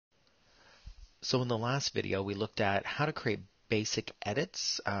So in the last video, we looked at how to create basic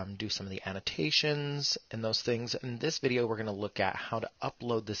edits, do some of the annotations and those things. In this video, we're going to look at how to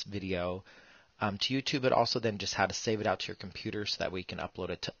upload this video to YouTube, but also then just how to save it out to your computer so that we can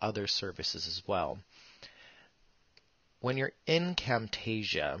upload it to other services as well. When you're in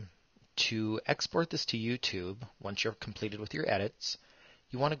Camtasia, to export this to YouTube, once you're completed with your edits,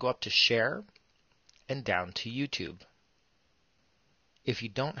 you want to go up to Share and down to YouTube. If you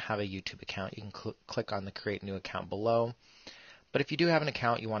don't have a YouTube account, you can click on the Create New Account below. But if you do have an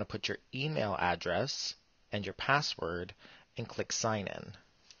account, you want to put your email address and your password and click Sign In.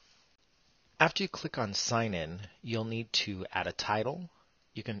 After you click on Sign In, you'll need to add a title.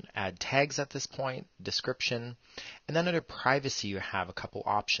 You can add tags at this point, description, and then under Privacy you have a couple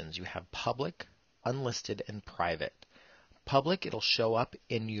options. You have Public, Unlisted, and Private. Public, it'll show up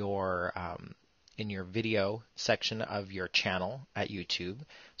in your video section of your channel at YouTube,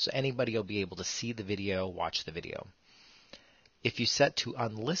 so anybody will be able to see the video, watch the video. If you set to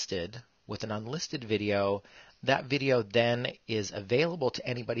unlisted, with an unlisted video, that video then is available to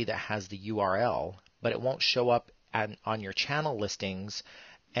anybody that has the URL, but it won't show up on your channel listings,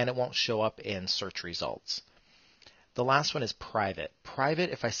 and it won't show up in search results. The last one is private.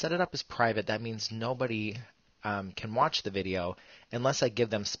 Private, if I set it up as private, that means nobody can watch the video unless I give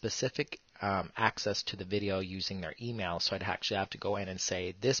them specific access to the video using their email. So I'd actually have to go in and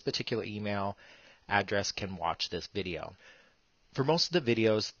say this particular email address can watch this video. For most of the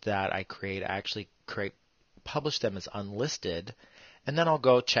videos that I create, I actually publish them as unlisted, and then I'll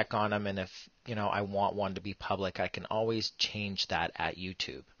go check on them, and if I want one to be public, I can always change that at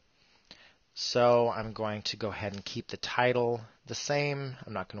YouTube. So I'm going to go ahead and keep the title the same.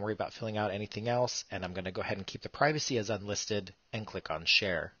 I'm not going to worry about filling out anything else, and I'm going to go ahead and keep the privacy as unlisted and click on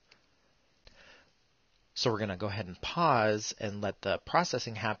Share. So we're going to go ahead and pause and let the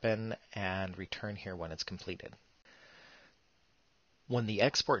processing happen and return here when it's completed. When the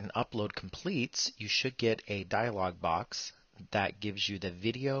export and upload completes, you should get a dialog box that gives you the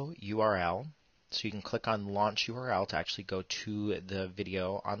video URL. So you can click on Launch URL to actually go to the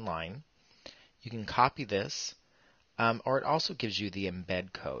video online. You can copy this, or it also gives you the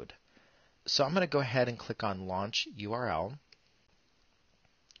embed code. So I'm going to go ahead and click on Launch URL.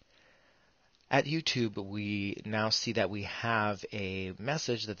 At YouTube, we now see that we have a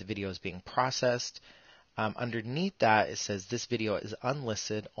message that the video is being processed. Underneath that, it says this video is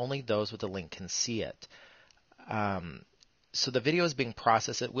unlisted. Only those with a link can see it. So the video is being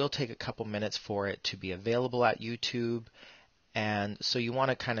processed. It will take a couple minutes for it to be available at YouTube. And so you want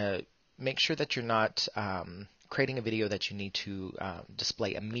to kind of make sure that you're not creating a video that you need to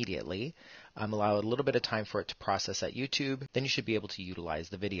display immediately. Allow a little bit of time for it to process at YouTube. Then you should be able to utilize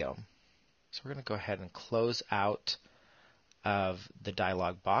the video. So we're going to go ahead and close out of the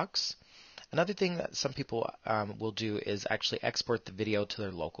dialog box. Another thing that some people will do is actually export the video to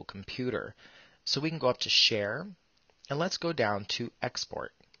their local computer. So we can go up to Share, and let's go down to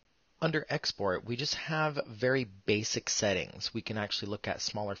Export. Under Export, we just have very basic settings. We can actually look at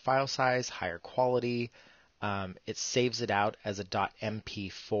smaller file size, higher quality. It saves it out as a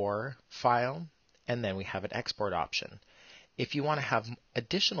 .mp4 file, and then we have an export option. If you want to have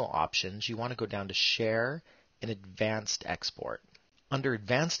additional options, you want to go down to Share and Advanced Export. Under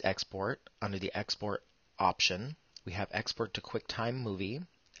Advanced Export, under the Export option, we have Export to QuickTime Movie,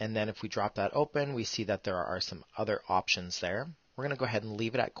 and then if we drop that open, we see that there are some other options there. We're going to go ahead and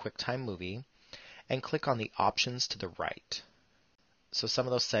leave it at QuickTime Movie and click on the options to the right. So some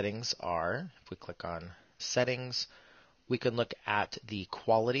of those settings are, if we click on Settings, we can look at the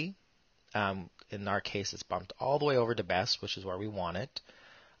quality. In our case, it's bumped all the way over to Best, which is where we want it.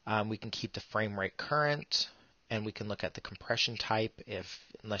 We can keep the frame rate current, and we can look at the compression type.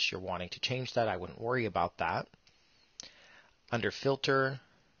 Unless you're wanting to change that, I wouldn't worry about that. Under Filter,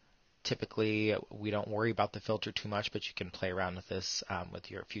 typically we don't worry about the filter too much, but you can play around with this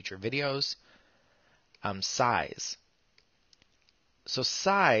with your future videos. Size. So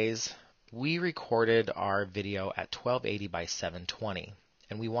size, we recorded our video at 1280 by 720,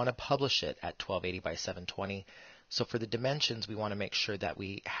 and we want to publish it at 1280 by 720. So for the dimensions, we want to make sure that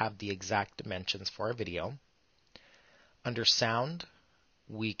we have the exact dimensions for our video. Under Sound,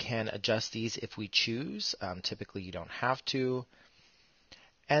 we can adjust these if we choose. Typically, you don't have to.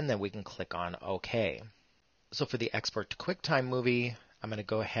 And then we can click on OK. So for the Export to QuickTime Movie, I'm going to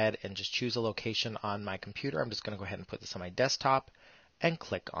go ahead and just choose a location on my computer. I'm just going to go ahead and put this on my desktop and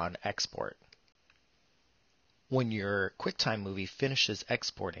click on Export. When your QuickTime Movie finishes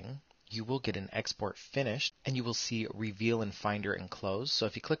exporting, you will get an export finished, and you will see Reveal in Finder and Close. So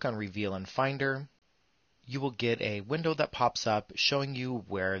if you click on Reveal in Finder, you will get a window that pops up showing you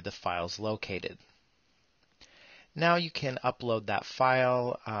where the file is located. Now you can upload that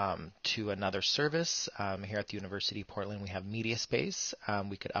file to another service. Here at the University of Portland, we have MediaSpace.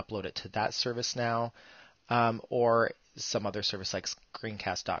 We could upload it to that service now, or some other service like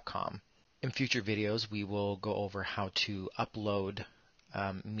screencast.com. In future videos, we will go over how to upload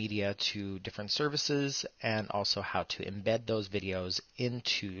media to different services and also how to embed those videos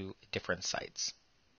into different sites.